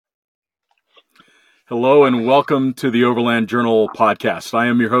Hello and welcome to the Overland Journal podcast. I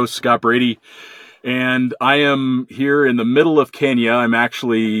am your host, Scott Brady, and I am here in the middle of Kenya. I'm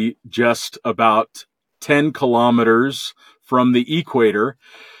actually just about 10 kilometers from the equator,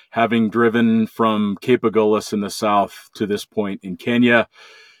 having driven from Cape Agulhas in the south to this point in Kenya.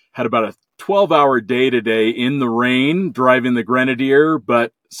 Had about a 12-hour day today in the rain, driving the Grenadier,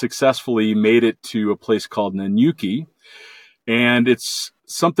 but successfully made it to a place called Nanyuki. And it's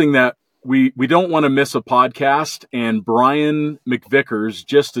something that we don't want to miss a podcast. And Brian McVickers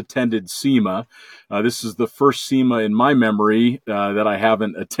just attended SEMA. This is the first SEMA in my memory that I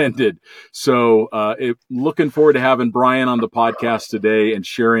haven't attended. So looking forward to having Brian on the podcast today and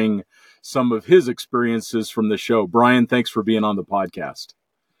sharing some of his experiences from the show. Brian, thanks for being on the podcast.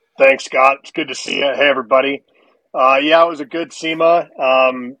 Thanks, Scott. It's good to see you. Hey, everybody. It was a good SEMA.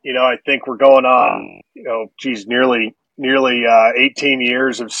 I think we're going on, nearly 18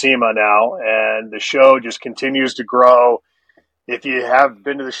 years of SEMA now, and the show just continues to grow. If you have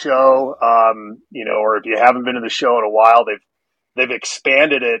been to the show, or if you haven't been to the show in a while, they've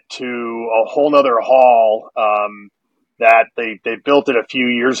expanded it to a whole nother hall that they built it a few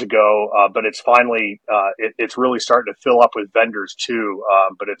years ago, but it's finally it's really starting to fill up with vendors too.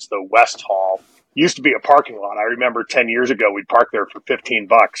 But it's the West Hall. Used to be a parking lot. I remember 10 years ago we'd park there for $15.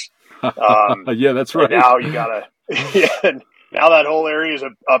 Yeah, that's right. Now you gotta. Now that whole area is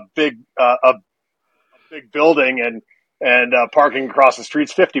a big building, and parking across the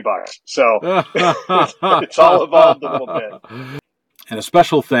street's $50. So it's all evolved a little bit. And a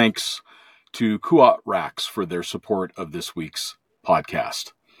special thanks to Kuat Racks for their support of this week's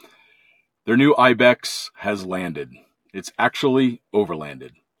podcast. Their new Ibex has landed. It's actually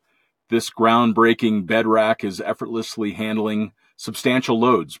overlanded. This groundbreaking bed rack is effortlessly handling substantial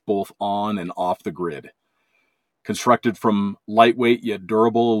loads both on and off the grid. Constructed from lightweight yet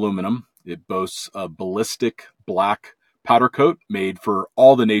durable aluminum, it boasts a ballistic black powder coat made for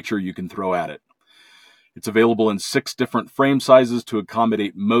all the nature you can throw at it. It's available in 6 different frame sizes to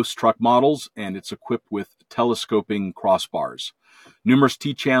accommodate most truck models, and it's equipped with telescoping crossbars, numerous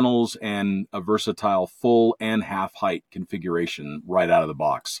T-channels, and a versatile full and half height configuration right out of the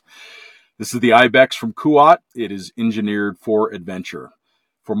box. This is the Ibex from Kuat. It is engineered for adventure.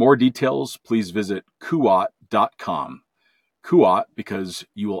 For more details, please visit kuat.com. Kuat, because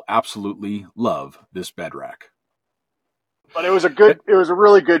you will absolutely love this bed rack. But it was a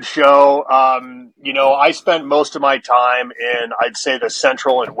really good show. I spent most of my time in, I'd say, the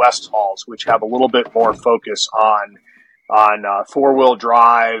central and west halls, which have a little bit more focus on 4-wheel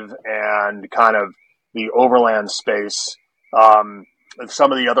drive and kind of the overland space.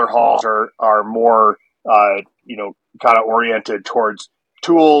 Some of the other halls are more, kind of oriented towards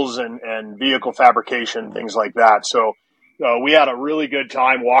tools and vehicle fabrication, things like that. So we had a really good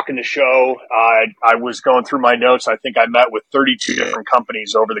time walking the show. I was going through my notes. I think I met with 32 different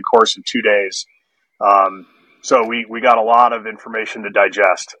companies over the course of 2 days. So we got a lot of information to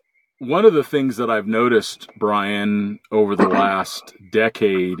digest. One of the things that I've noticed, Brian, over the last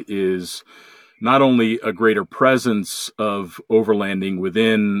decade is not only a greater presence of overlanding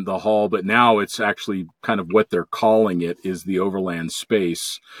within the hall, but now it's actually kind of what they're calling it is the overland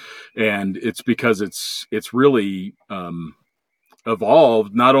space. And it's because it's really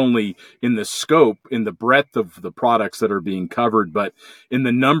evolved not only in the scope, in the breadth of the products that are being covered, but in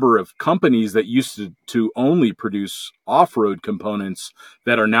the number of companies that used to only produce off-road components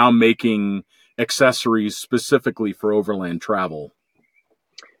that are now making accessories specifically for overland travel.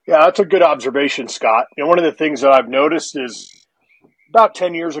 Yeah, that's a good observation, Scott. One of the things that I've noticed is about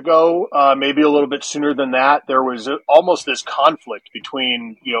 10 years ago, maybe a little bit sooner than that, there was almost this conflict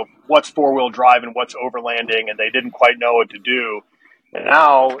between, what's 4-wheel drive and what's overlanding, and they didn't quite know what to do. And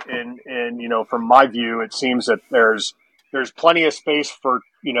now, from my view, it seems that there's plenty of space for,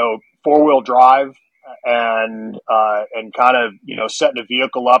 4-wheel drive and kind of, setting a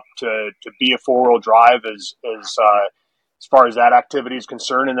vehicle up to be a 4-wheel drive as far as that activity is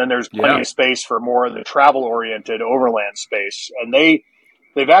concerned. And then there's plenty of space for more of the travel-oriented overland space. And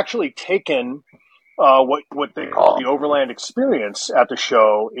they've actually taken what they call the overland experience at the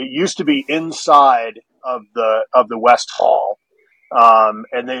show. It used to be inside of the West Hall.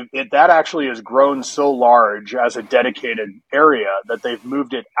 And that actually has grown so large as a dedicated area that they've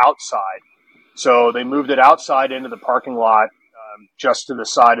moved it outside. So they moved it outside into the parking lot, just to the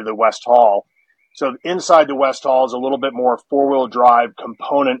side of the West Hall. So inside the West Hall is a little bit more 4-wheel drive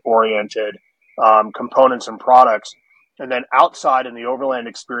component-oriented components and products. And then outside in the overland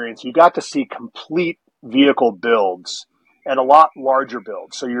experience, you got to see complete vehicle builds and a lot larger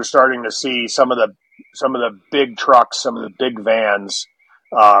builds. So you're starting to see some of the big trucks, some of the big vans,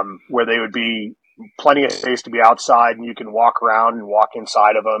 where they would be plenty of space to be outside, and you can walk around and walk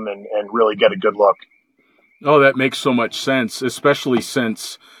inside of them and really get a good look. Oh, that makes so much sense, especially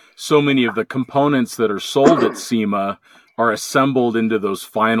since so many of the components that are sold at SEMA are assembled into those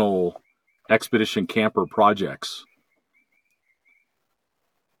final expedition camper projects.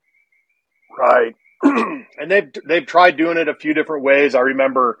 Right. And they've tried doing it a few different ways. I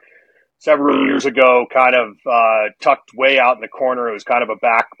remember several years ago, kind of tucked way out in the corner, it was kind of a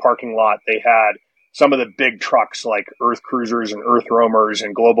back parking lot. They had some of the big trucks like Earth Cruisers and Earth Roamers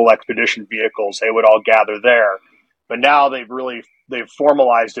and Global Expedition vehicles. They would all gather there. But now they've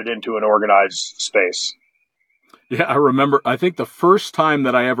formalized it into an organized space. Yeah, I remember, I think the first time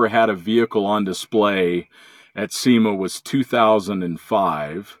that I ever had a vehicle on display at SEMA was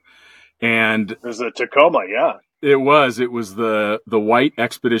 2005. And it was a Tacoma, yeah. It was the white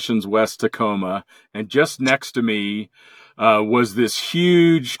Expeditions West Tacoma. And just next to me was this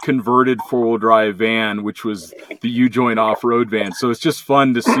huge converted four-wheel drive van, which was the U-Joint off-road van. So it's just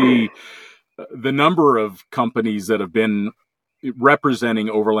fun to see the number of companies that have been representing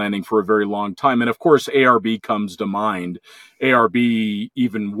overlanding for a very long time. And of course, ARB comes to mind. ARB,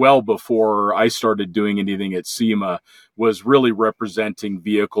 even well before I started doing anything at SEMA, was really representing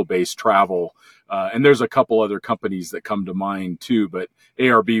vehicle-based travel. And there's a couple other companies that come to mind too, but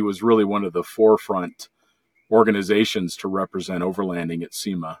ARB was really one of the forefront organizations to represent overlanding at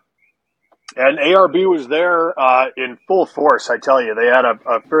SEMA. And ARB was there in full force, I tell you. They had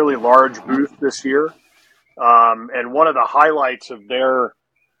a fairly large booth this year. And one of the highlights of their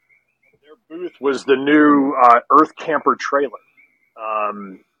booth was the new Earth Camper trailer.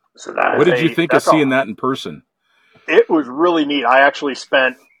 What did you think of seeing that in person? It was really neat. I actually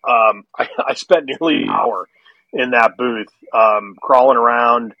spent I spent nearly an hour in that booth, crawling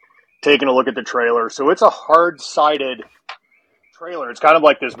around, taking a look at the trailer. So it's a hard-sided trailer. It's kind of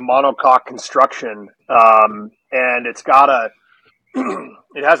like this monocoque construction, and it's got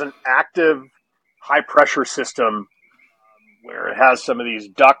it has an active high-pressure system where it has some of these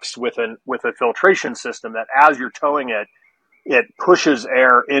ducts with a filtration system that, as you're towing it, it pushes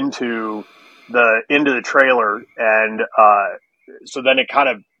air into the trailer, and so then it kind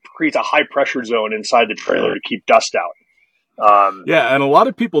of creates a high-pressure zone inside the trailer to keep dust out. Yeah, and a lot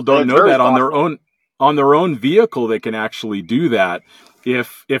of people don't know that on their own vehicle they can actually do that.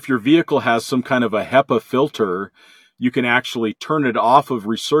 If your vehicle has some kind of a HEPA filter, you can actually turn it off of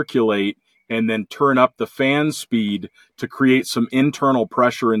recirculate and then turn up the fan speed to create some internal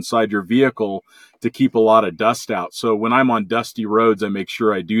pressure inside your vehicle to keep a lot of dust out. So when I'm on dusty roads, I make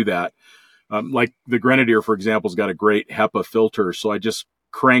sure I do that. Like the Grenadier, for example, has got a great HEPA filter. So I just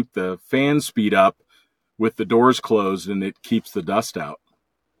crank the fan speed up with the doors closed, and it keeps the dust out.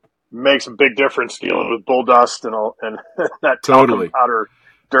 Makes a big difference dealing with bull dust and that totally powder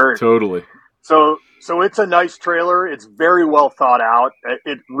dirt. Totally. So it's a nice trailer. It's very well thought out.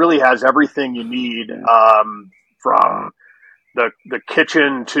 It really has everything you need, from the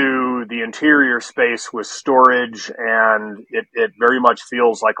kitchen to the interior space with storage, and it very much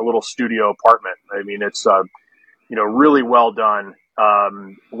feels like a little studio apartment. I mean, it's really well done.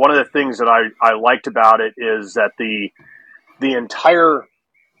 One of the things that I liked about it is that the entire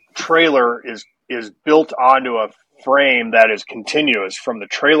trailer is built onto a frame that is continuous from the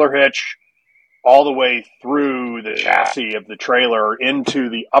trailer hitch all the way through the chassis of the trailer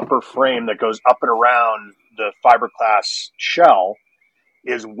into the upper frame that goes up and around the fiberglass shell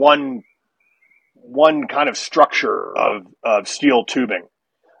is one kind of structure of steel tubing.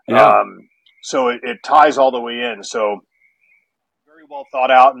 Yeah. So it ties all the way in. So very well thought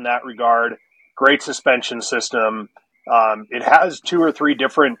out in that regard. Great suspension system. It has 2 or 3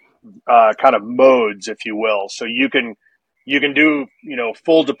 different kind of modes, if you will. So you can do,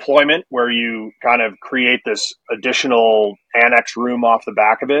 full deployment where you kind of create this additional annex room off the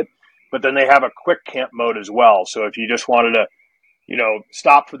back of it. But then they have a quick camp mode as well. So if you just wanted to,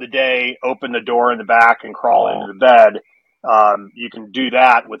 stop for the day, open the door in the back and crawl into the bed, you can do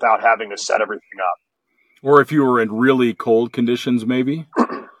that without having to set everything up. Or if you were in really cold conditions, maybe?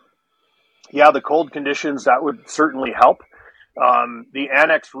 Yeah, the cold conditions, that would certainly help. The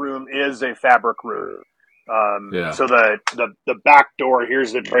annex room is a fabric room. So the back door,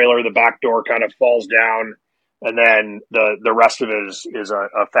 here's the trailer, the back door kind of falls down, and then the rest of it is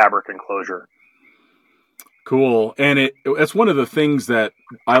a fabric enclosure. Cool. And it's one of the things that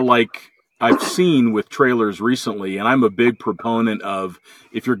I've seen with trailers recently, and I'm a big proponent of,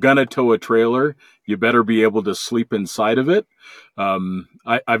 if you're going to tow a trailer, you better be able to sleep inside of it.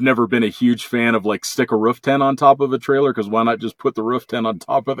 I've never been a huge fan of stick a roof tent on top of a trailer, because why not just put the roof tent on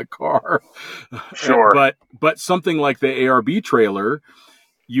top of the car? Sure. But something like the ARB trailer,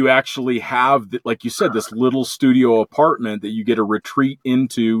 you actually have, like you said, this little studio apartment that you get a retreat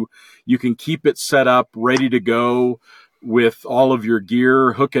into. You can keep it set up, ready to go with all of your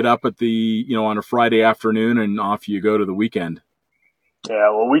gear, hook it up at on a Friday afternoon, and off you go to the weekend. Yeah,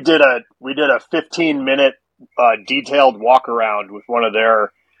 well, we did a 15-minute detailed walk around with one of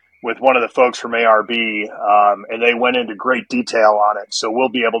the folks from ARB, and they went into great detail on it. So we'll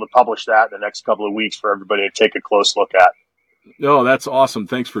be able to publish that in the next couple of weeks for everybody to take a close look at. Oh, that's awesome.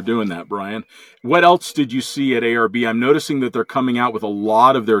 Thanks for doing that, Brian. What else did you see at ARB? I'm noticing that they're coming out with a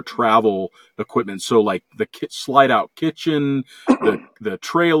lot of their travel equipment. So like the slide-out kitchen, the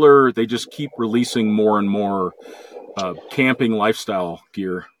trailer, they just keep releasing more and more camping lifestyle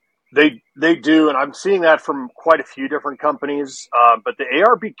gear. They do, and I'm seeing that from quite a few different companies. But the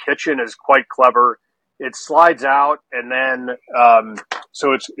ARB kitchen is quite clever. It slides out, and then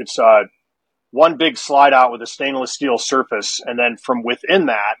so it's one big slide out with a stainless steel surface, and then from within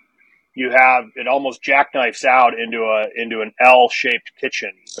that, you have it almost jackknifes out into an L-shaped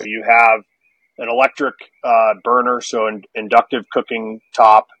kitchen. So you have an electric burner, so an inductive cooking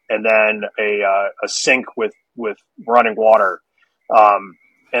top, and then a sink with running water.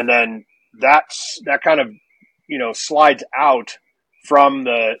 And then that kind of, slides out from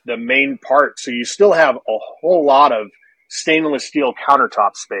the main part. So you still have a whole lot of stainless steel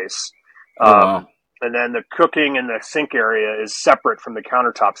countertop space. Wow. And then the cooking and the sink area is separate from the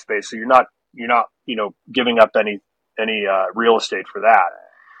countertop space. So you're not, giving up any real estate for that.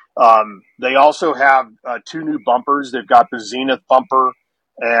 They also have two new bumpers. They've got the Zenith bumper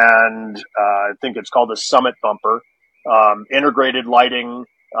and I think it's called the Summit bumper. Integrated lighting,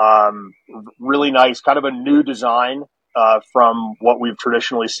 really nice, kind of a new design from what we've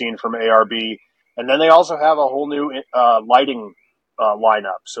traditionally seen from ARB. And then they also have a whole new lighting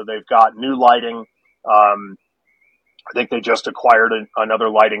lineup. So they've got new lighting. I think they just acquired another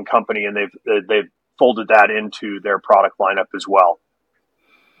lighting company, and they've folded that into their product lineup as well.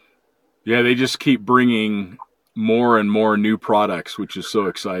 Yeah, they just keep bringing more and more new products, which is so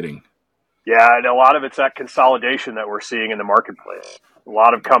exciting. Yeah, and a lot of it's that consolidation that we're seeing in the marketplace. A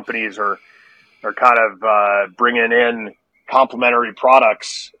lot of companies are kind of bringing in complementary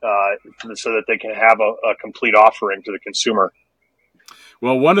products so that they can have a complete offering to the consumer.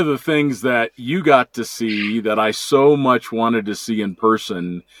 Well, one of the things that you got to see that I so much wanted to see in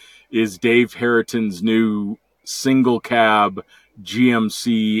person is Dave Harrington's new single cab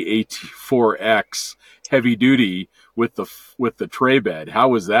GMC AT4X heavy duty with the tray bed. How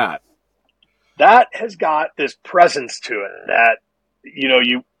was that? That has got this presence to it that,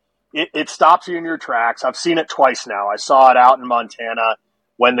 it stops you in your tracks. I've seen it twice now. I saw it out in Montana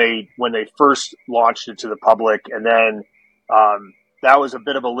when they first launched it to the public. And then, that was a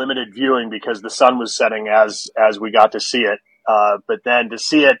bit of a limited viewing because the sun was setting as we got to see it. But then to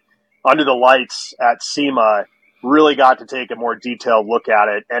see it under the lights at SEMA, really got to take a more detailed look at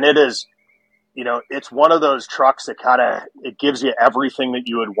it. And it is, it's one of those trucks that it gives you everything that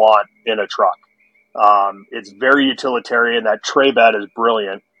you would want in a truck. It's very utilitarian. That tray bed is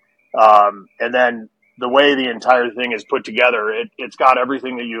brilliant. And then the way the entire thing is put together, it's got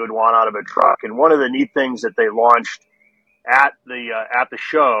everything that you would want out of a truck. And one of the neat things that they launched at the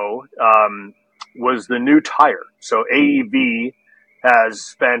show was the new tire. So AEV has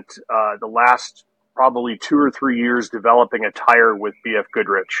spent the last probably 2 or 3 years developing a tire with BF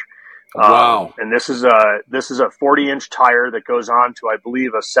Goodrich. Wow! And this is a 40-inch tire that goes on to, I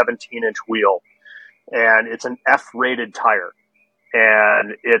believe, a 17-inch wheel, and it's an F-rated tire,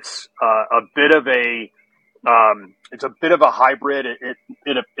 and it's a bit of a hybrid.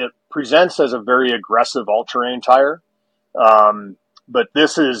 It presents as a very aggressive all-terrain tire. But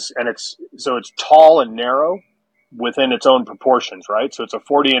it's tall and narrow within its own proportions, right? So it's a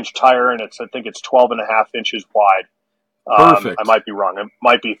 40-inch tire, and I think it's 12 and a half inches wide. Perfect. I might be wrong. It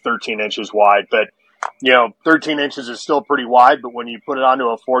might be 13 inches wide, but 13 inches is still pretty wide, but when you put it onto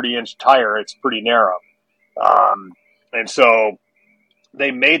a 40-inch tire, it's pretty narrow. And so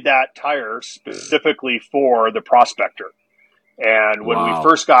they made that tire specifically for the Prospector. And when we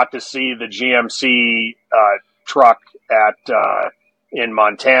first got to see the GMC truck in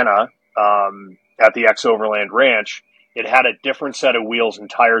Montana at the Overland Ranch, it had a different set of wheels and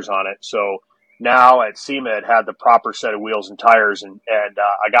tires on it. So now at SEMA, it had the proper set of wheels and tires. And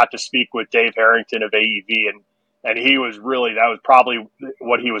I got to speak with Dave Harrington of AEV, and he was that was probably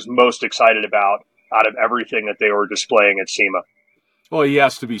what he was most excited about out of everything that they were displaying at SEMA. Well, he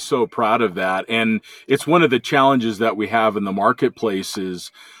has to be so proud of that. And it's one of the challenges that we have in the marketplace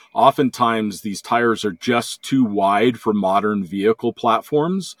is oftentimes these tires are just too wide for modern vehicle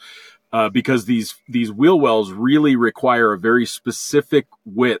platforms. because these wheel wells really require a very specific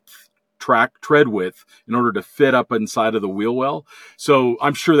tread width in order to fit up inside of the wheel well. So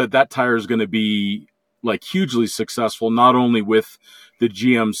I'm sure that tire is going to be like hugely successful, not only with the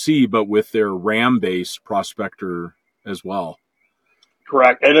GMC, but with their Ram-based Prospector as well.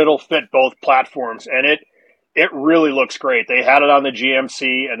 Correct. And it'll fit both platforms. And it really looks great. They had it on the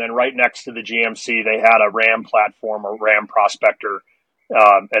GMC, and then right next to the GMC, they had a Ram platform or Ram Prospector,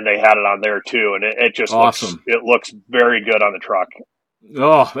 and they had it on there too. And it just awesome. looks very good on the truck.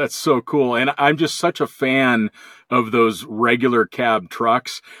 Oh, that's so cool. And I'm just such a fan of those regular cab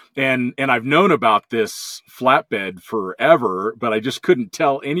trucks. And I've known about this flatbed forever, but I just couldn't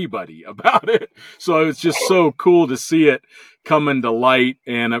tell anybody about it. So it's just so cool to see it coming to light.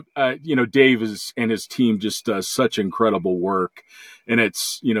 And, Dave and his team just does such incredible work. And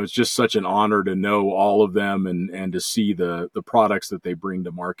it's just such an honor to know all of them and to see the products that they bring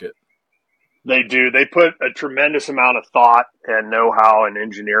to market. They do. They put a tremendous amount of thought and know-how and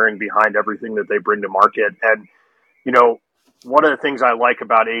engineering behind everything that they bring to market. And, one of the things I like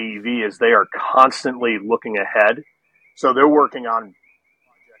about AEV is they are constantly looking ahead. So they're working on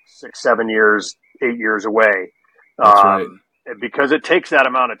projects 6, 7 years, 8 years away. That's right. Because it takes that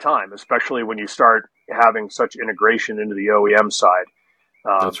amount of time, especially when you start having such integration into the OEM side.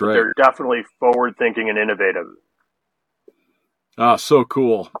 That's right. They're definitely forward-thinking and innovative. Ah, so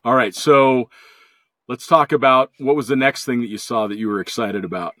cool. All right. So let's talk about what was the next thing that you saw that you were excited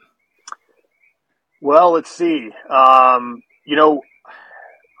about? Well, let's see. I'm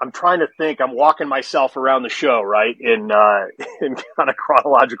trying to think. I'm walking myself around the show, right, in kind of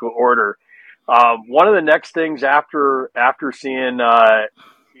chronological order. One of the next things after seeing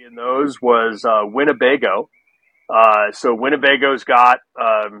those was Winnebago. So Winnebago's got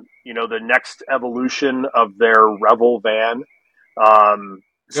the next evolution of their Revel van.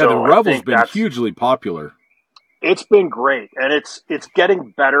 The Revel's been hugely popular. It's been great, and it's getting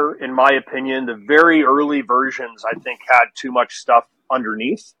better, in my opinion. The very early versions, I think, had too much stuff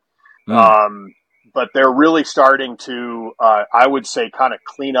underneath. But they're really starting to, I would say, kind of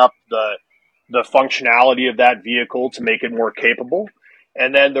clean up the functionality of that vehicle to make it more capable.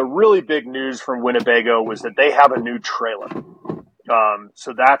 And then the really big news from Winnebago was that they have a new trailer.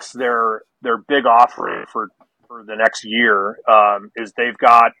 So that's their big offering for the next year, is they've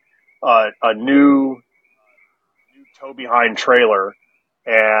got a new tow behind trailer.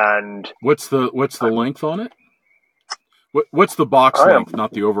 And what's the length on it? What's the box length,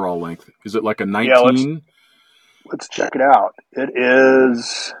 not the overall length? Is it like a 19? Yeah, let's check it out. It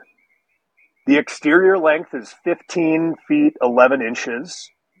is, the exterior length is 15 feet 11 inches.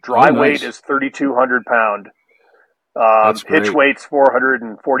 Dry weight is 3,200 pound. Hitch weight's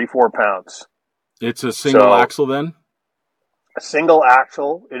 444 pounds. It's a single axle then? A single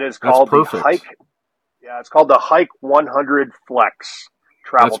axle. It is called the Hike. Yeah, it's called the Hike 100 Flex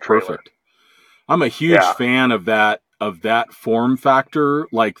travel trailer. That's perfect. I'm a huge fan of that form factor,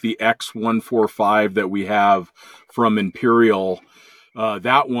 like the X145 that we have from Imperial.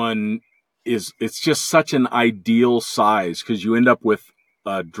 That one it's just such an ideal size because you end up with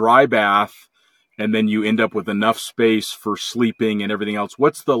a dry bath and then you end up with enough space for sleeping and everything else.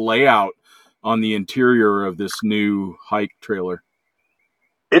 What's the layout on the interior of this new Hike trailer?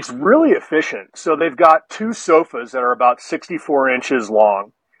 It's really efficient. So they've got 2 sofas that are about 64 inches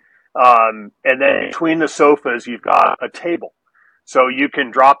long. And then between the sofas, you've got a table. So you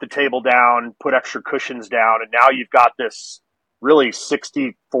can drop the table down, put extra cushions down, and now you've got this really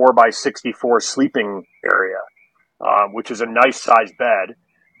 64 by 64 sleeping area, which is a nice sized bed.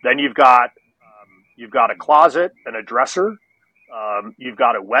 Then you've got a closet and a dresser. You've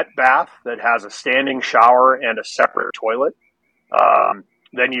got a wet bath that has a standing shower and a separate toilet.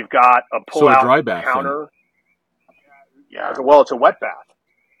 Then you've got a pull-out dry bath counter. Then. Yeah, well, it's a wet bath.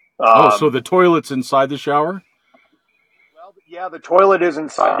 So the toilet's inside the shower? Well, yeah, the toilet is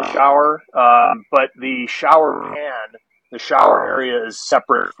inside the shower, but the shower area is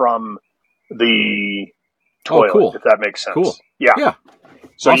separate from the toilet, if that makes sense. Cool. Yeah.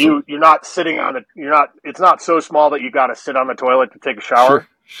 So awesome. you're not sitting on it's not so small that you got to sit on the toilet to take a shower.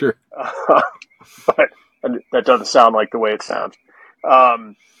 Sure. But that doesn't sound like the way it sounds.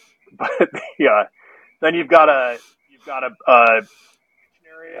 But yeah, then you've got a area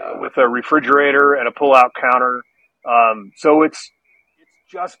with a refrigerator and a pull-out counter. So it's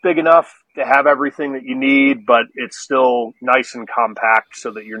just big enough to have everything that you need, but it's still nice and compact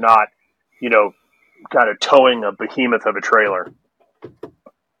so that you're not, kind of towing a behemoth of a trailer.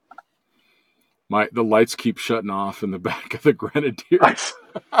 The lights keep shutting off in the back of the Grenadier. I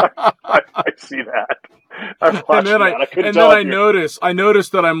see that. I'm watching that. I couldn't tell. I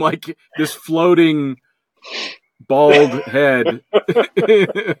noticed that I'm like this floating bald head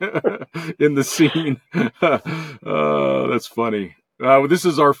in the scene. That's funny. This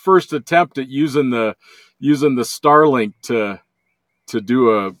is our first attempt at using the Starlink to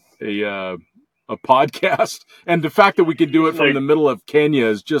do a podcast, and the fact that we could do it from the middle of Kenya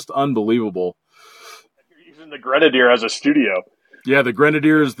is just unbelievable. You're using the Grenadier as a studio. Yeah, the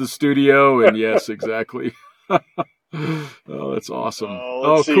Grenadier is the studio, and yes, exactly. Oh, that's awesome.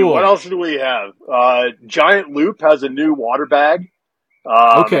 Let's see. Cool. What else do we have? Giant Loop has a new water bag.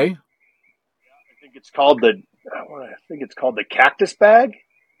 Okay. I think it's called the Cactus Bag.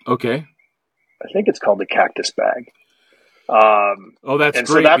 Okay. I think it's called the Cactus Bag. That's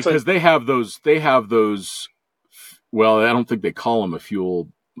great, so because they have those. Well, I don't think they call them a fuel.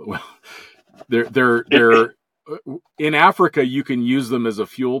 Well, they're in Africa. You can use them as a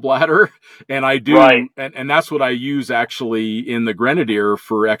fuel bladder, and I do, right. and that's what I use actually in the Grenadier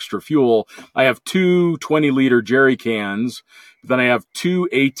for extra fuel. I have two 20-liter jerry cans, then I have two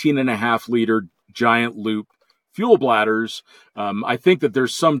 18.5-liter Giant Loop fuel bladders. I think that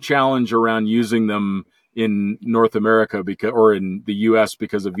there's some challenge around using them in North America or in the U.S.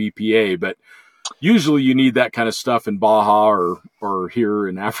 because of EPA, but usually you need that kind of stuff in Baja or here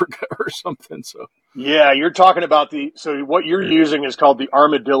in Africa or something. So yeah, you're talking about so what you're using is called the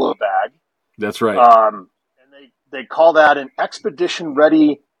Armadillo Bag. That's right. And they call that an expedition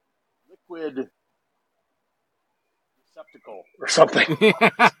ready liquid receptacle or something.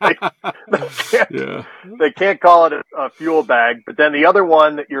 They can't call it a fuel bag. But then the other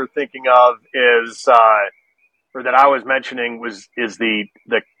one that you're thinking of is, or that I was mentioning is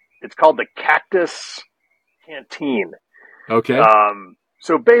it's called the Cactus Canteen. Okay.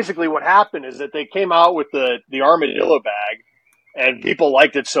 So basically what happened is that they came out with the Armadillo Bag, and people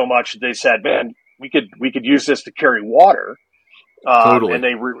liked it so much that they said, man, we could use this to carry water. Totally. And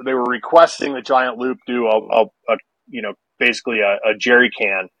they were requesting the Giant Loop do basically a jerry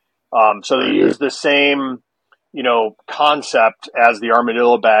can. So they used the same, concept as the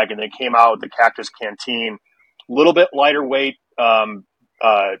Armadillo Bag, and they came out with the Cactus Canteen, a little bit lighter weight, kind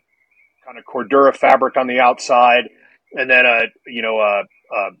of Cordura fabric on the outside, and then a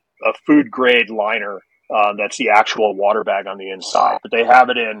food grade liner. That's the actual water bag on the inside, but they have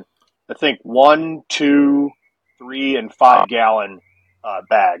it in, I think, 1, 2, 3, and 5 gallon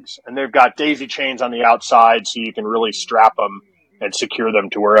bags, and they've got daisy chains on the outside, so you can really strap them and secure them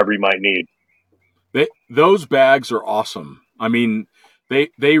to wherever you might need. Those bags are awesome. I mean,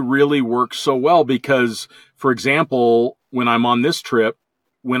 they really work so well because, for example, when I'm on this trip,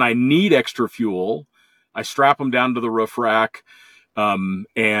 when I need extra fuel, I strap them down to the roof rack.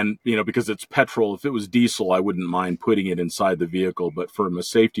 And, because it's petrol, if it was diesel, I wouldn't mind putting it inside the vehicle. But from a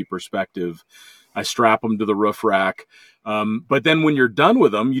safety perspective, I strap them to the roof rack. But then when you're done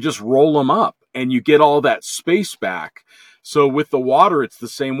with them, you just roll them up and you get all that space back. So with the water, it's the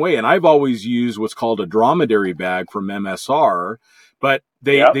same way. And I've always used what's called a dromedary bag from MSR, but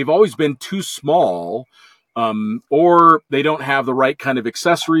they've always been too small. Or they don't have the right kind of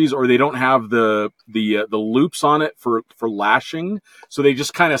accessories, or they don't have the loops on it for lashing. So they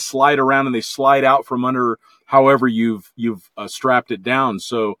just kind of slide around and they slide out from under however you've strapped it down.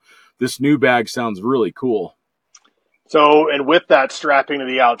 So this new bag sounds really cool. So, and with that strapping to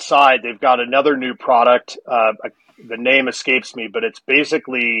the outside, they've got another new product. The name escapes me, but it's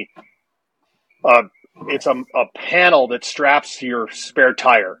basically it's a panel that straps to your spare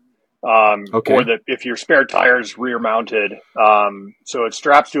tire. Okay. Or if your spare tire is rear mounted. So it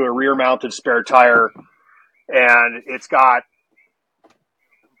straps to a rear mounted spare tire, and it's got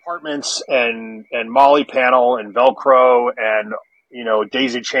compartments and molly panel and Velcro and,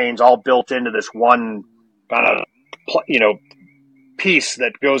 daisy chains all built into this one kind of, piece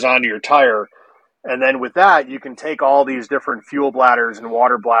that goes onto your tire. And then with that, you can take all these different fuel bladders and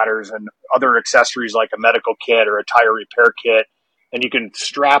water bladders and other accessories like a medical kit or a tire repair kit, and you can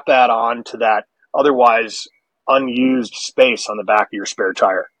strap that on to that otherwise unused space on the back of your spare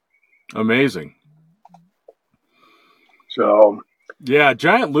tire. Amazing. So, yeah,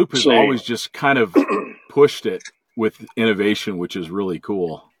 Giant Loop has always just kind of pushed it with innovation, which is really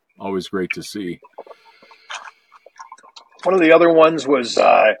cool. Always great to see. One of the other ones was,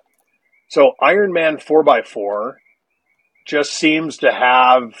 Ironman 4x4 just seems to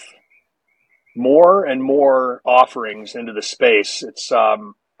have more and more offerings into the space. It's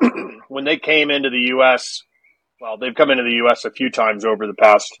when they came into the U.S., well, they've come into the U.S. a few times over the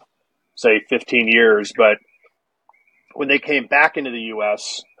past, say, 15 years, but when they came back into the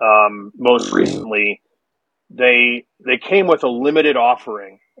U.S. Most recently, they came with a limited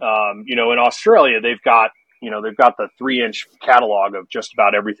offering. In Australia, they've got they've got the 3-inch catalog of just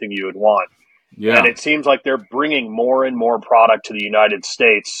about everything you would want. Yeah. And it seems like they're bringing more and more product to the United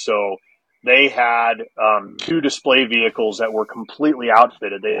States. So they had 2 display vehicles that were completely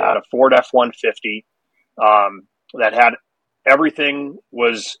outfitted. They had a Ford F-150 that had everything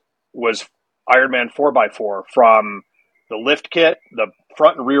was Ironman 4x4, from the lift kit, the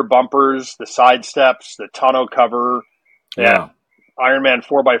front and rear bumpers, the side steps, the tonneau cover, Yeah. and Ironman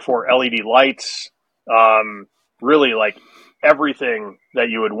 4x4 LED lights. Really, like everything that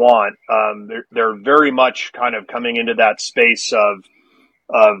you would want. They're very much kind of coming into that space of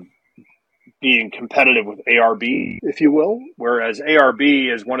being competitive with ARB, if you will. Whereas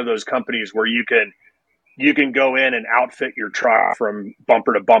ARB is one of those companies where you can go in and outfit your truck from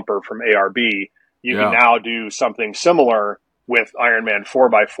bumper to bumper from ARB. You can now do something similar with Ironman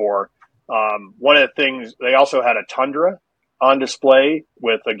 4x4. One of the things, they also had a Tundra on display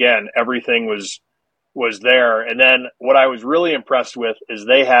with, again, everything was there. And then what I was really impressed with is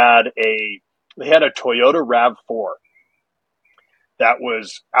they had a Toyota RAV4 that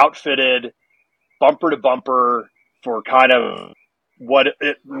was outfitted bumper to bumper for kind of what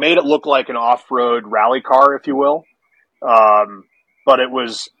it made it look like, an off-road rally car, if you will. But it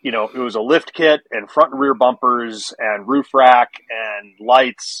was a lift kit and front and rear bumpers and roof rack and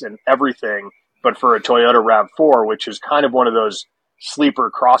lights and everything, but for a Toyota RAV4, which is kind of one of those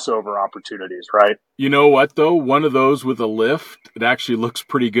sleeper crossover opportunities, right? You know what, though? One of those with a lift, it actually looks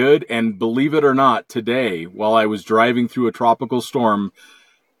pretty good. And believe it or not, today, while I was driving through a tropical storm,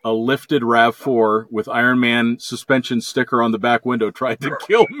 a lifted RAV4 with Ironman suspension sticker on the back window tried to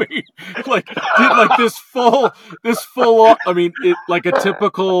kill me. This full, I mean, it like a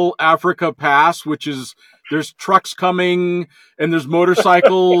typical Africa pass, which is, there's trucks coming and there's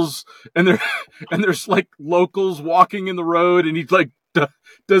motorcycles and there's like locals walking in the road, and he like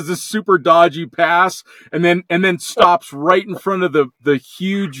does this super dodgy pass and then stops right in front of the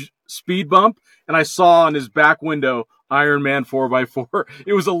huge speed bump. And I saw on his back window, Ironman 4x4.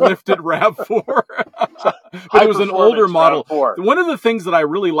 It was a lifted RAV4, but it was an older model. RAV4. One of the things that I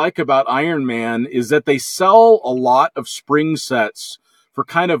really like about Ironman is that they sell a lot of spring sets for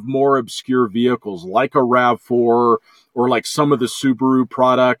kind of more obscure vehicles, like a RAV4 or like some of the Subaru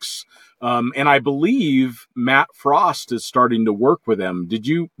products. And I believe Matt Frost is starting to work with them.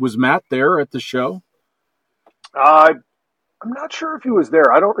 Was Matt there at the show? I'm not sure if he was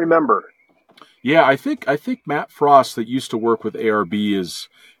there. I don't remember. Yeah, I think Matt Frost, that used to work with ARB,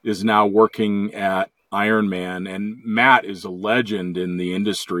 is now working at Ironman, and Matt is a legend in the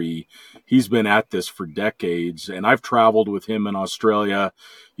industry. He's been at this for decades, and I've traveled with him in Australia.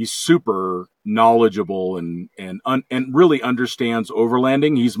 He's super knowledgeable and really understands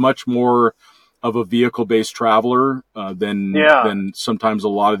overlanding. He's much more of a vehicle-based traveler than sometimes a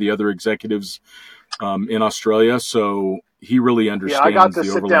lot of the other executives in Australia. So he really understands the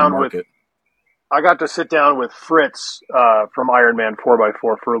overland market. I got to sit down with Fritz from Ironman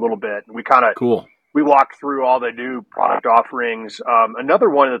 4x4 for a little bit. We kind of we walked through all the new product offerings. Another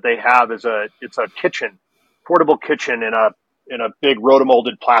one that they have is it's a kitchen, portable kitchen in a big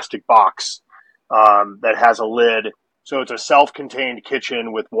rotomolded plastic box that has a lid. So it's a self-contained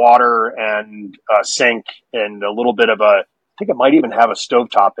kitchen with water and a sink and a little bit of I think it might even have a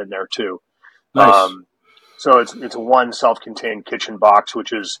stovetop in there too. Nice. So it's one self-contained kitchen box,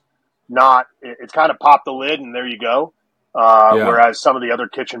 which is it's kind of pop the lid and there you go. Whereas some of the other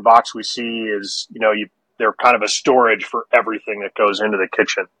kitchen box we see is, they're kind of a storage for everything that goes into the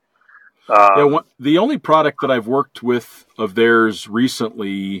kitchen. The only product that I've worked with of theirs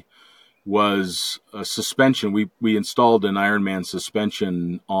recently was a suspension. We installed an Ironman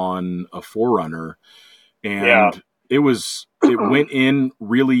suspension on a 4Runner, and it went in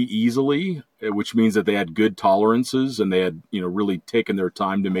really easily, which means that they had good tolerances and they had, really taken their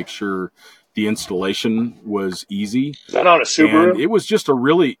time to make sure the installation was easy. Is that on a Subaru? And it was just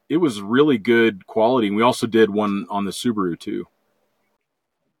really good quality. And we also did one on the Subaru too.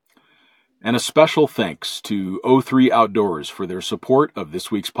 And a special thanks to O3 Outdoors for their support of this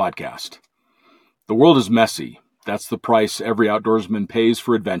week's podcast. The world is messy. That's the price every outdoorsman pays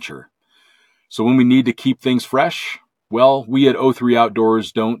for adventure. So when we need to keep things fresh, well, we at O3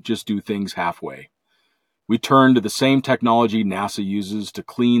 Outdoors don't just do things halfway. We turn to the same technology NASA uses to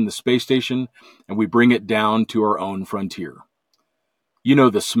clean the space station, and we bring it down to our own frontier. You know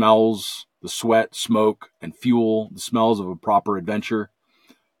the smells, the sweat, smoke, and fuel, the smells of a proper adventure.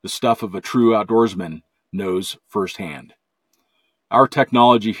 The stuff of a true outdoorsman knows firsthand. Our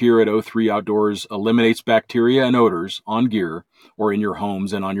technology here at O3 Outdoors eliminates bacteria and odors on gear or in your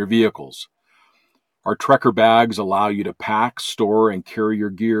homes and on your vehicles. Our Trekker bags allow you to pack, store, and carry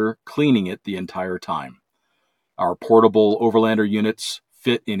your gear, cleaning it the entire time. Our portable Overlander units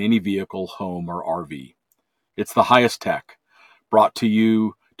fit in any vehicle, home, or RV. It's the highest tech, brought to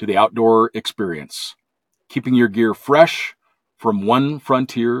you to the outdoor experience, keeping your gear fresh from one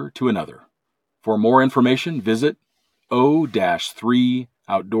frontier to another. For more information, visit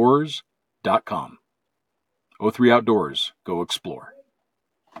o-3outdoors.com. O3 Outdoors, go explore.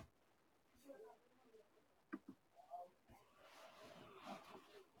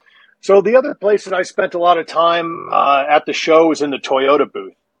 So the other place that I spent a lot of time at the show was in the Toyota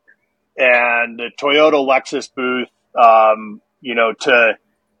booth, and the Toyota Lexus booth. To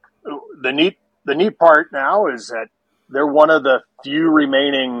the neat part now is that they're one of the few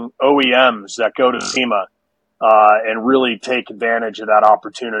remaining OEMs that go to SEMA and really take advantage of that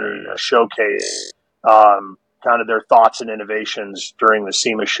opportunity to showcase kind of their thoughts and innovations during the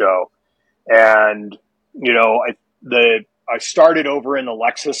SEMA show. And I started over in the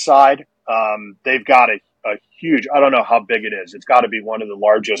Lexus side. They've got a huge, I don't know how big it is. It's got to be one of the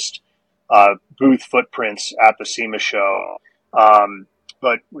largest booth footprints at the SEMA show.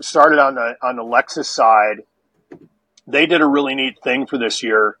 But we started on the Lexus side. They did a really neat thing for this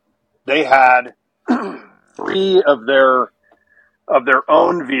year. They had 3 of their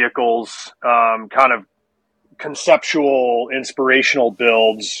own vehicles, kind of conceptual, inspirational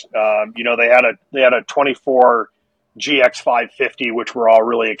builds. They had a 24 GX550, which we're all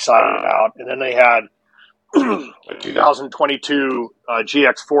really excited about. And then they had a 2022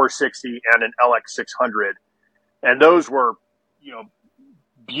 GX460 and an LX600. And those were,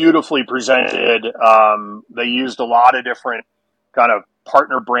 beautifully presented. They used a lot of different kind of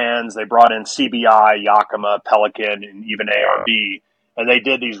partner brands. They brought in CBI, Yakima, Pelican, and even ARB. And they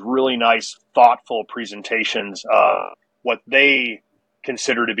did these really nice, thoughtful presentations of what they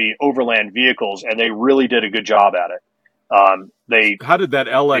consider to be overland vehicles, and they really did a good job at it. How did that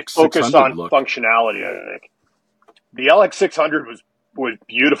LX600 focused on look? Functionality, I think. The LX600 was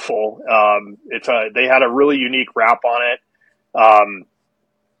beautiful. They had a really unique wrap on it.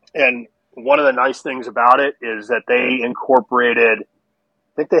 And one of the nice things about it is that they incorporated,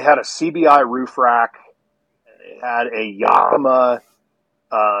 I think they had a CBI roof rack, and they had a Yakima,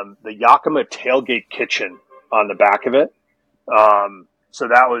 the Yakima tailgate kitchen on the back of it. So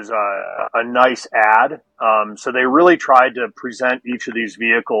that was a nice add. So they really tried to present each of these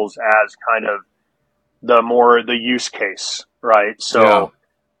vehicles as kind of the use case, right? So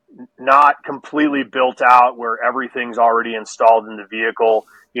not completely built out where everything's already installed in the vehicle.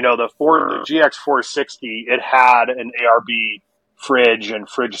 The GX460, it had an ARB fridge and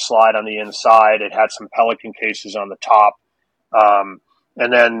fridge slide on the inside. It had some Pelican cases on the top. And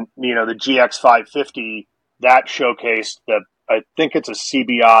then, the GX550, that showcased I think it's a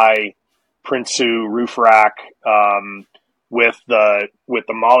CBI Prinsu roof rack, with the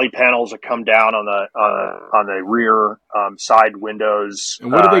Molly panels that come down on the rear, side windows.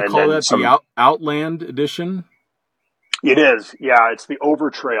 And what do they call that? The Outland edition? It is. Yeah. It's the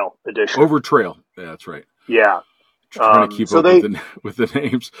Overtrail edition. Overtrail. Yeah, that's right. Yeah. Trying to keep up with the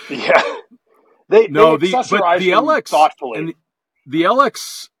names. Yeah. They accessorize the LX thoughtfully. And the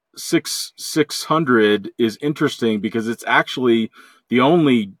LX 600 is interesting because it's actually the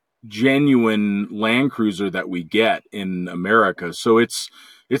only genuine Land Cruiser that we get in America. So it's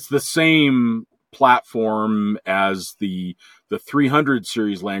the same platform as the 300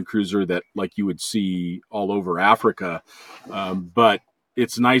 series Land Cruiser that like you would see all over Africa. But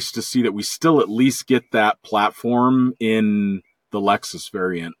it's nice to see that we still at least get that platform in the Lexus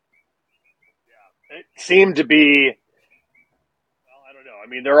variant. Yeah, it seemed to be, I don't know. I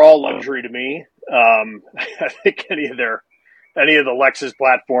mean, they're all luxury to me. I think any of the Lexus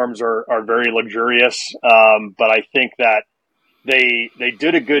platforms are very luxurious. But I think that they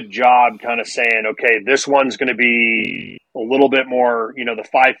did a good job kind of saying, okay, this one's going to be a little bit more, the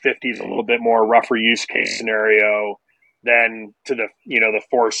 550 is a little bit more rougher use case scenario than to the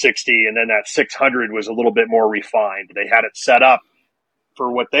 460. And then that 600 was a little bit more refined. They had it set up for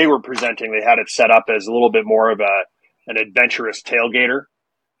what they were presenting. They had it set up as a little bit more of an adventurous tailgater.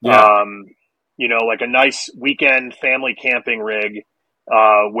 Yeah. Like a nice weekend family camping rig.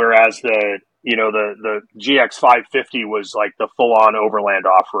 Whereas the GX550 was like the full on overland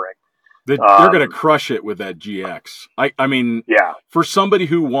offering. They're going to crush it with that GX. I mean, yeah. For somebody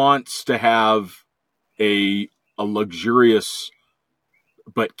who wants to have a luxurious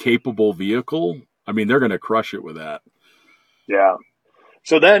but capable vehicle, I mean, they're going to crush it with that. Yeah.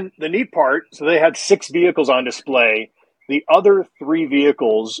 So then the neat part, so they had 6 vehicles on display. The other 3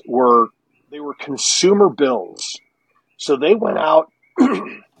 vehicles were consumer builds. So they went out,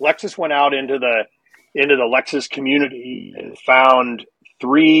 Lexus went out into the Lexus community and found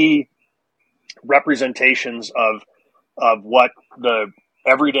 3 representations of what the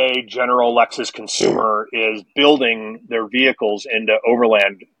everyday general Lexus consumer is building their vehicles into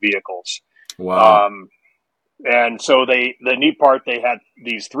overland vehicles. Wow. And so the neat part, they had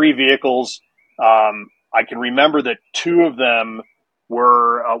these 3 vehicles. I can remember that 2 of them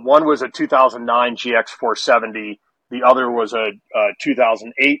were, one was a 2009 GX470. The other was a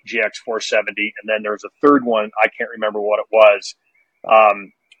 2008 GX470. And then there was a third one. I can't remember what it was.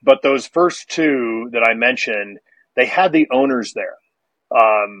 But those first 2 that I mentioned, they had the owners there.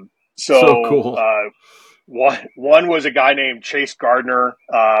 So cool. One was a guy named Chase Gardner.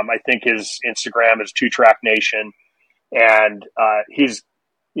 I think his Instagram is 2Track Nation, and he's,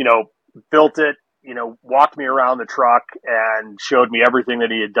 built it. Walked me around the truck and showed me everything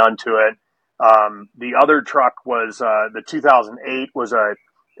that he had done to it. The other truck was the 2008 was a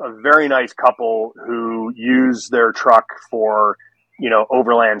very nice couple who used their truck for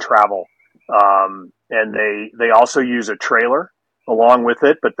overland travel, and they also use a trailer along with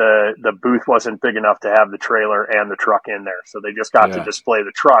it, but the booth wasn't big enough to have the trailer and the truck in there. So they just got to display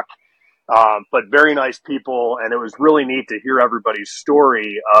the truck. But very nice people. And it was really neat to hear everybody's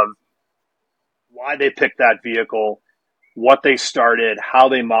story of why they picked that vehicle, what they started, how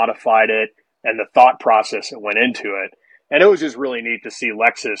they modified it, and the thought process that went into it. And it was just really neat to see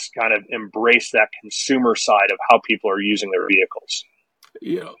Lexus kind of embrace that consumer side of how people are using their vehicles.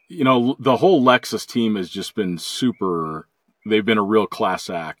 The whole Lexus team has just been they've been a real class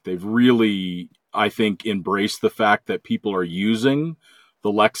act. They've really, I think, embraced the fact that people are using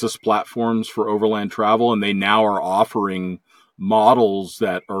the Lexus platforms for overland travel, and they now are offering models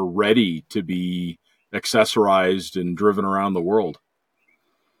that are ready to be accessorized and driven around the world.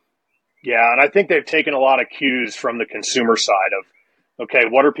 Yeah, and I think they've taken a lot of cues from the consumer side of, okay,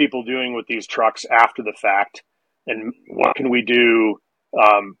 what are people doing with these trucks after the fact, and what can we do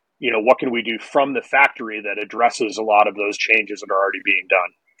what can we do from the factory that addresses a lot of those changes that are already being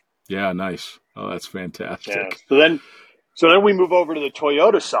done? Yeah, nice. Oh, that's fantastic. Yeah. So then we move over to the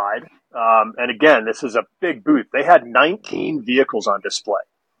Toyota side. And again, this is a big booth. They had 19 vehicles on display.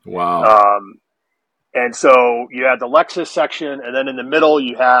 Wow. And so you had the Lexus section, and then in the middle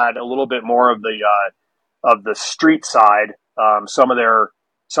you had a little bit more of the street side. Some of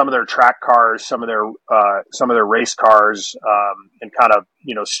their track cars, some of their race cars, and kind of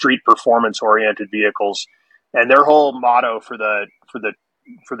street performance oriented vehicles. And their whole motto for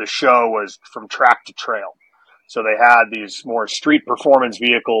the show was from track to trail. So they had these more street performance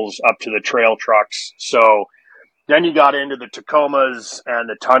vehicles up to the trail trucks. So then you got into the Tacomas and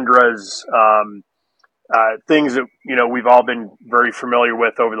the Tundras, things that we've all been very familiar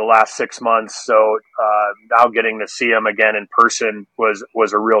with over the last 6 months. So now getting to see them again in person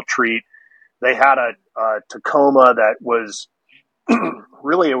was a real treat. They had a Tacoma that was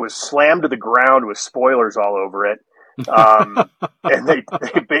really, it was slammed to the ground with spoilers all over it. And they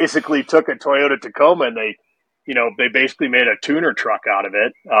basically took a Toyota Tacoma and they basically made a tuner truck out of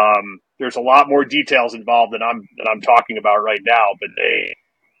it. There's a lot more details involved than I'm talking about right now, but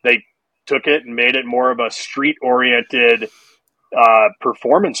they took it and made it more of a street oriented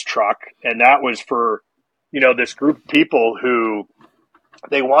performance truck. And that was for, this group of people who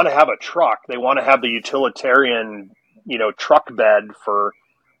they want to have a truck. They want to have the utilitarian, truck bed for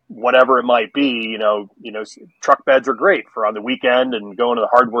whatever it might be. Truck beds are great for on the weekend and going to the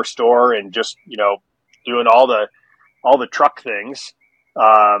hardware store and just, doing all the truck things.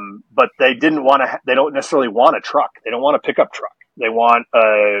 But they don't necessarily want a truck. They don't want a pickup truck. They want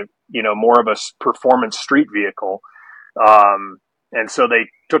more of a performance street vehicle. And so they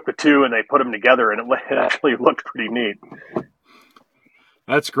took the two and they put them together, and it actually looked pretty neat.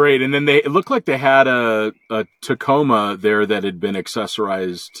 That's great. And then it looked like they had a Tacoma there that had been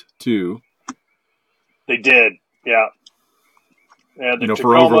accessorized too. They did, yeah. The Tacoma,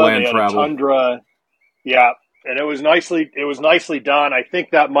 for overland travel. Tundra, yeah. And it was nicely done. I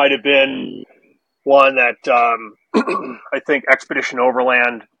think that might have been one that I think Expedition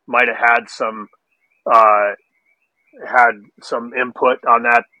Overland might have had some input on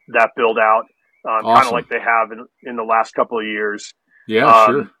that build out, awesome. Kind of like they have in the last couple of years. Yeah,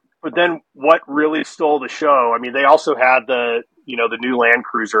 sure. But then what really stole the show? I mean, they also had the new Land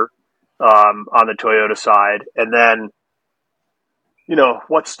Cruiser on the Toyota side, and then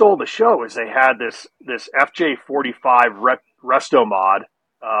what stole the show is they had this FJ45 resto mod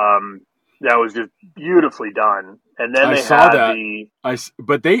that was just beautifully done. And then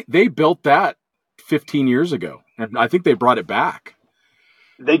but they built that 15 years ago, and I think they brought it back.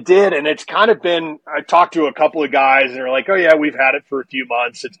 They did, and it's kind of been. I talked to a couple of guys, and they're like, "Oh yeah, we've had it for a few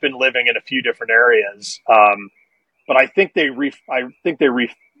months. It's been living in a few different areas." But I think they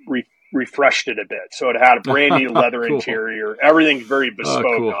refreshed it a bit. So it had a brand new leather Cool. interior. Everything's very bespoke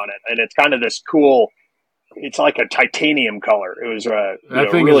cool. on it. And it's kind of this cool, it's like a titanium color. It was a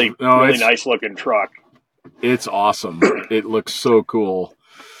really nice looking truck. It's awesome. It looks so cool.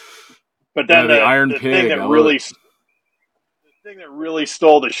 But then the Iron Pig, thing that really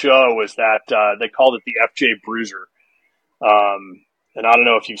stole the show was that they called it the FJ Bruiser. And I don't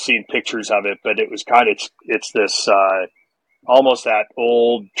know if you've seen pictures of it, but it was it's this almost that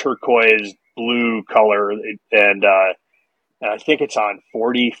old turquoise blue color, and I think it's on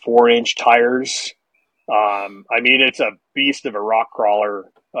 44-inch tires. I mean, it's a beast of a rock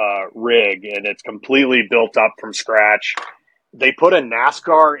crawler rig, and it's completely built up from scratch. They put a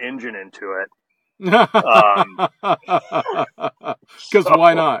NASCAR engine into it. Because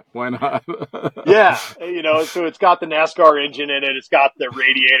why not? Why not? Yeah, so it's got the NASCAR engine in it. It's got the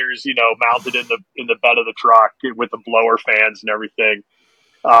radiators, mounted in the bed of the truck with the blower fans and everything.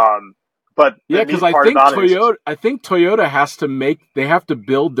 But yeah, because I think Toyota has to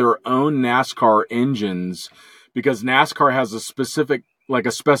build their own NASCAR engines because NASCAR has a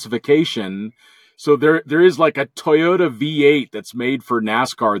specification. So there is like a Toyota V8 that's made for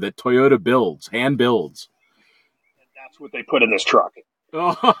NASCAR that Toyota hand builds. And that's what they put in this truck.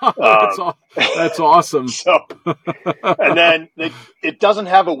 Oh, that's awesome. And then it doesn't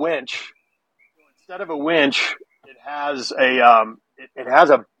have a winch. Instead of a winch, it has a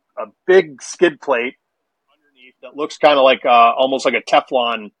big skid plate underneath that looks kind of like almost like a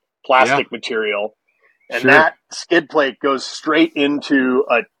Teflon plastic material. And that skid plate goes straight into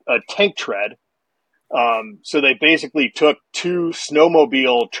a tank tread. So they basically took 2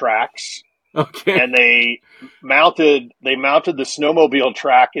 snowmobile tracks, and they mounted the snowmobile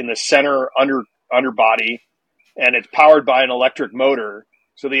track in the center underbody, and it's powered by an electric motor.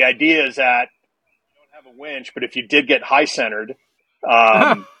 So the idea is that you don't have a winch, but if you did get high centered,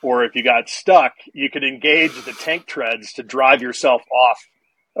 or if you got stuck, you could engage the tank treads to drive yourself off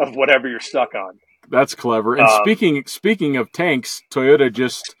of whatever you're stuck on. That's clever. And speaking of tanks, Toyota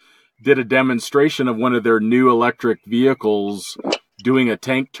just did a demonstration of one of their new electric vehicles doing a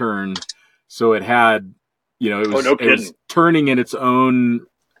tank turn. So it had, it was turning in its own,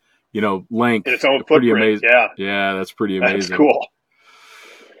 length. In its own footprint. Amazing. Yeah. Yeah, that's pretty amazing. That's cool.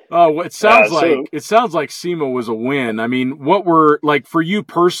 It sounds like SEMA was a win. I mean, what were, like, for you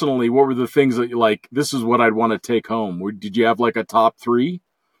personally, what were the things that you like, this is what I'd want to take home? Did you have like a top 3?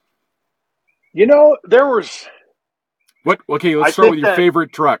 There was... Let's start with your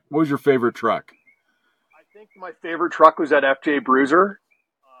favorite truck. What was your favorite truck? I think my favorite truck was that FJ Bruiser.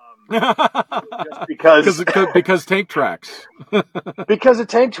 Just because tank tracks. Because of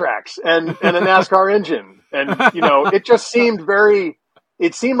tank tracks and a NASCAR engine. And, it just seemed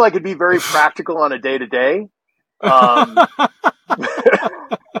it seemed like it'd be very practical on a day-to-day.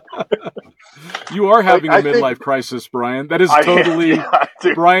 You are having a midlife crisis, Brian. That is totally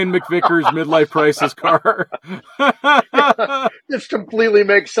Brian McVickers' midlife crisis car. This completely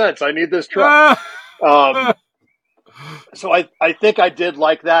makes sense. I need this truck. So I think I did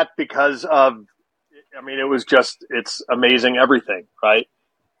like that because of, it's amazing everything, right?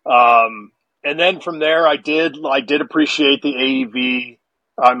 And then from there, I did appreciate the AEV.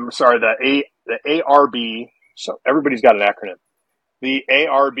 I'm sorry, the ARB. So everybody's got an acronym. The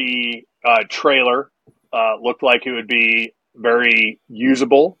ARB trailer looked like it would be very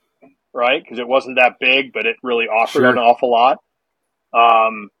usable, right? Because it wasn't that big, but it really offered an awful lot.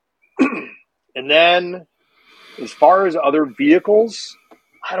 And then, as far as other vehicles,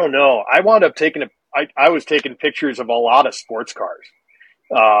 I don't know. I wound up I was taking pictures of a lot of sports cars,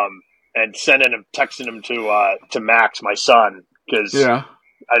 and texting them to Max, my son, because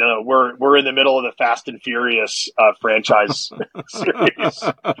I don't know. We're in the middle of the Fast and Furious franchise series,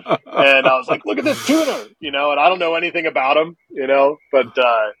 and I was like, "Look at this tuner," and I don't know anything about them, but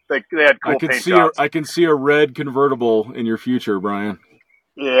they had cool paint jobs. I can see a red convertible in your future, Brian.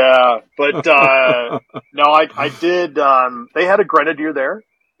 Yeah, but no, I did. They had a Grenadier there.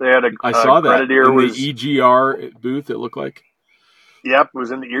 They had I saw that Grenadier in the EGR booth. It looked like. Yep, it was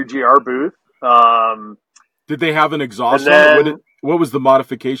in the EGR booth. Did they have an exhaust on it? What was the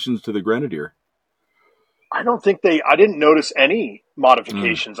modifications to the Grenadier? I didn't notice any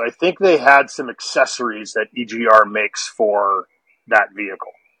modifications. I think they had some accessories that EGR makes for that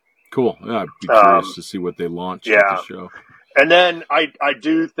vehicle. Cool. Yeah, I'd be curious to see what they launched at the show. And then I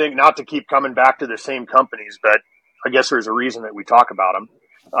do think, not to keep coming back to the same companies, but I guess there's a reason that we talk about them,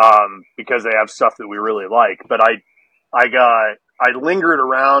 because they have stuff that we really like. But I lingered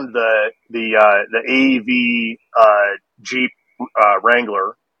around the AEV Jeep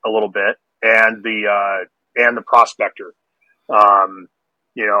Wrangler a little bit, and the Prospector.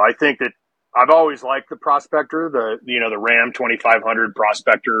 I think that I've always liked the Prospector, the Ram 2500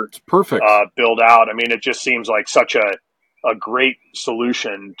 Prospector. It's perfect. Build out. I mean, it just seems like such a great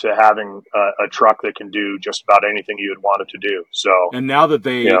solution to having a truck that can do just about anything you would want it to do. So, and now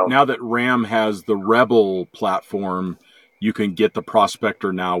that Ram has the Revel platform, you can get the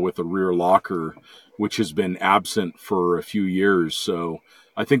Prospector now with a rear locker, which has been absent for a few years. So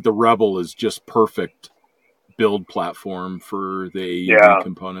I think the Revel is just perfect build platform for the AUV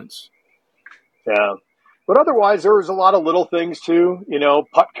components. Yeah. But otherwise, there was a lot of little things too.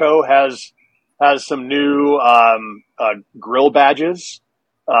 Putco has some new grill badges.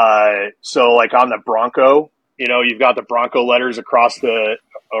 So like on the Bronco, you've got the Bronco letters across the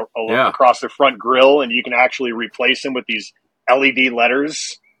front grill, and you can actually replace them with these LED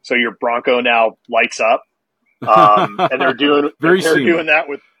letters. So your Bronco now lights up. And they're doing that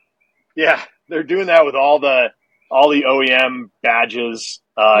with all the OEM badges.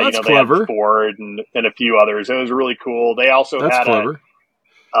 That's clever. They had Ford and a few others. It was really cool. They also had a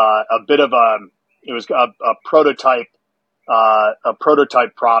bit of it was a prototype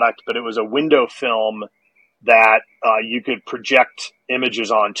product, but it was a window film that you could project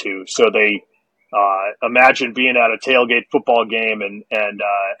images onto. So they imagine being at a tailgate football game and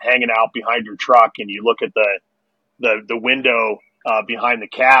hanging out behind your truck, and you look at the window behind the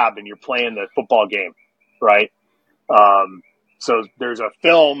cab, and you're playing the football game, right? So there's a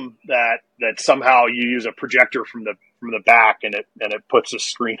film that somehow you use a projector from the back, and it puts a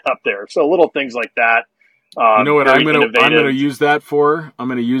screen up there. So little things like that. You know what I'm going to use that for? I'm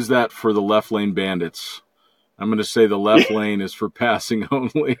going to use that for the left lane bandits. I'm going to say the left lane is for passing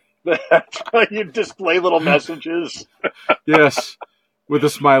only. You display little messages. Yes, with a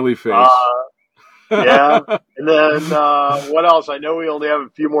smiley face. Yeah. And then what else? I know we only have a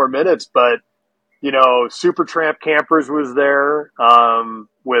few more minutes, but Supertramp Campers was there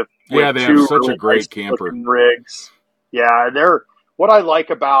with they two have such really a great nice camper rigs. Yeah, and what I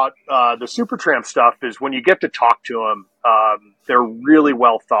like about the Supertramp stuff is when you get to talk to them, they're really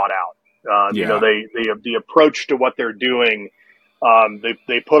well thought out. The approach to what they're doing,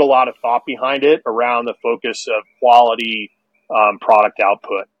 they put a lot of thought behind it around the focus of quality product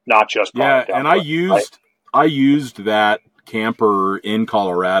output, not just product output. And I used that camper in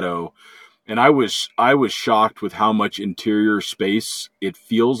Colorado. And I was shocked with how much interior space it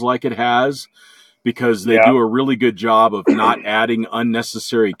feels like it has, because they do a really good job of not adding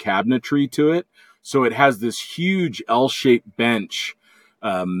unnecessary cabinetry to it. So it has this huge L-shaped bench,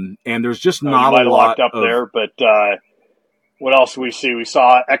 and there's just not a lot up there. But what else do we see? We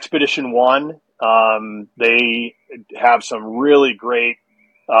saw Expedition 1. They have some really great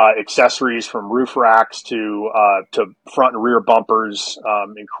accessories, from roof racks to front and rear bumpers,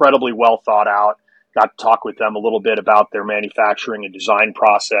 incredibly well thought out. Got to talk with them a little bit about their manufacturing and design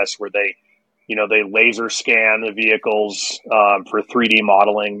process, where they laser scan the vehicles for 3D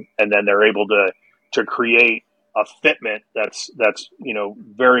modeling, and then they're able to create a fitment that's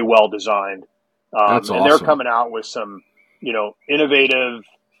very well designed. That's awesome. And they're coming out with some innovative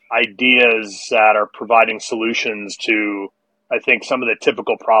ideas that are providing solutions to, I think, some of the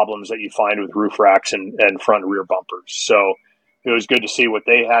typical problems that you find with roof racks and front and rear bumpers. So it was good to see what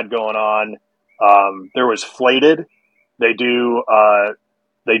they had going on. There was Flated. They do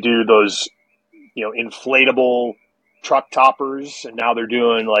those, inflatable truck toppers, and now they're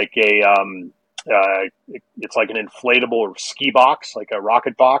doing like it's like an inflatable ski box, like a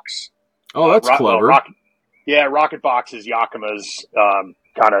rocket box. Oh, that's clever. Rocket Box is Yakima's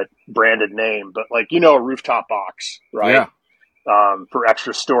kind of branded name, but a rooftop box, right? Yeah. For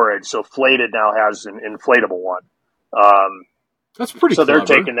extra storage. So Flated now has an inflatable one. That's pretty clever. They're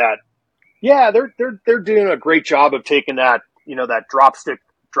taking that. Yeah, they're doing a great job of taking that, that drop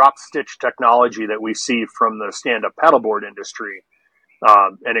stitch technology that we see from the stand-up paddleboard industry,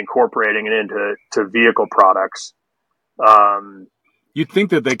 and incorporating it into vehicle products. You'd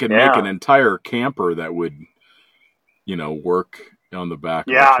think that they could make an entire camper that would, work on the back of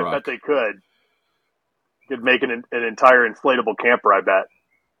the truck. Yeah, I bet they could. Could make an entire inflatable camper, I bet.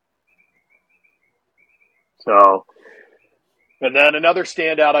 So, and then another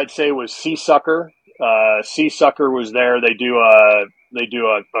standout I'd say was Seasucker. Seasucker was there. They do a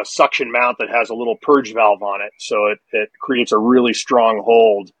suction mount that has a little purge valve on it, so it creates a really strong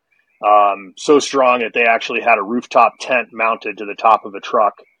hold. So strong that they actually had a rooftop tent mounted to the top of a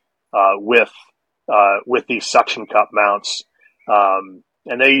truck with these suction cup mounts.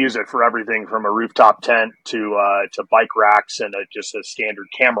 And they use it for everything from a rooftop tent to bike racks and just a standard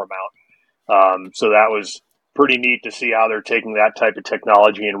camera mount. So that was pretty neat to see how they're taking that type of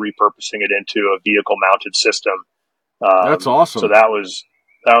technology and repurposing it into a vehicle mounted system. That's awesome. So that was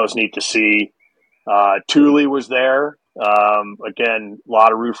that was neat to see. Thule was there. Again, a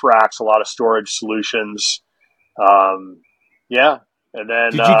lot of roof racks, a lot of storage solutions. Yeah. And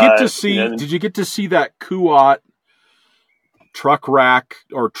then, did you get to see that Kuat truck rack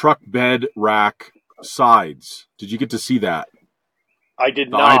or truck bed rack sides? Did you get to see that? I did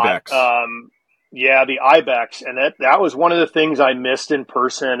not. Ibex. Yeah, the Ibex. And that was one of the things I missed in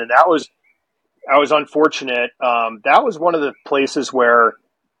person. And I was unfortunate. That was one of the places where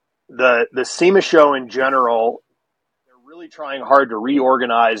the SEMA show in general, they're really trying hard to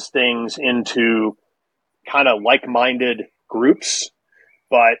reorganize things into kind of like-minded groups,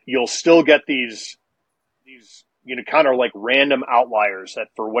 but you'll still get these kind of like random outliers that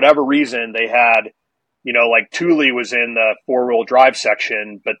for whatever reason they had, like Thule was in the 4-wheel drive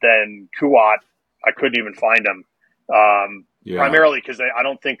section, but then Kuat, I couldn't even find them. Primarily because I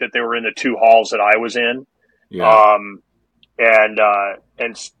don't think that they were in the 2 halls that I was in. Yeah.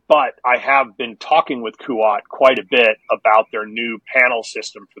 But I have been talking with Kuat quite a bit about their new panel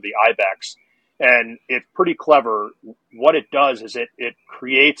system for the Ibex. And it's pretty clever. What it does is it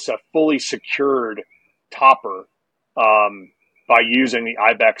creates a fully secured topper by using the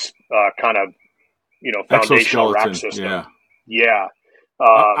Ibex kind of foundational rack system. Yeah.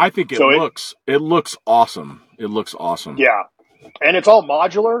 I think it looks awesome. It looks awesome. Yeah, and it's all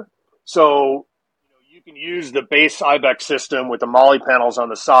modular, so you can use the base Ibex system with the Molly panels on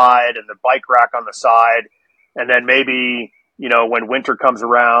the side and the bike rack on the side, and then maybe when winter comes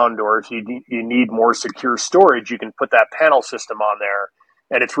around, or if you need more secure storage, you can put that panel system on there,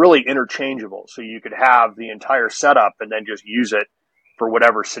 and it's really interchangeable. So you could have the entire setup and then just use it for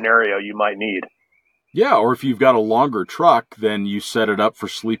whatever scenario you might need. Yeah, or if you've got a longer truck, then you set it up for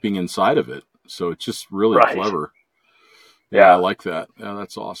sleeping inside of it. So it's just really clever. Yeah, I like that. Yeah,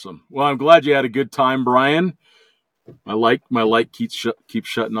 that's awesome. Well, I'm glad you had a good time, Brian. My light keeps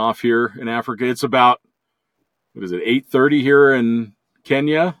shutting off here in Africa. It's about, 8:30 here in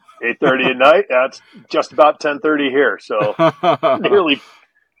Kenya? 8:30 at night. That's just about 10:30 here. So probably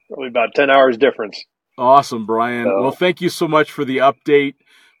about 10 hours difference. Awesome, Brian. Well, thank you so much for the update.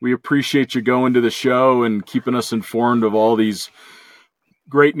 We appreciate you going to the show and keeping us informed of all these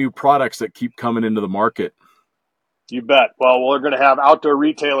great new products that keep coming into the market. You bet. Well, we're going to have Outdoor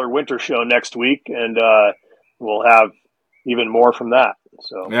Retailer Winter Show next week, and we'll have even more from that.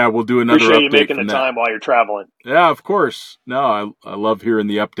 So yeah, we'll do another appreciate update you making the that. time while you're traveling. Yeah, of course. No, I love hearing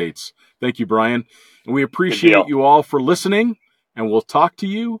the updates. Thank you, Brian. And we appreciate you all for listening, and we'll talk to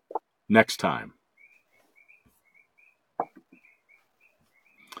you next time.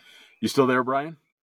 You still there, Brian?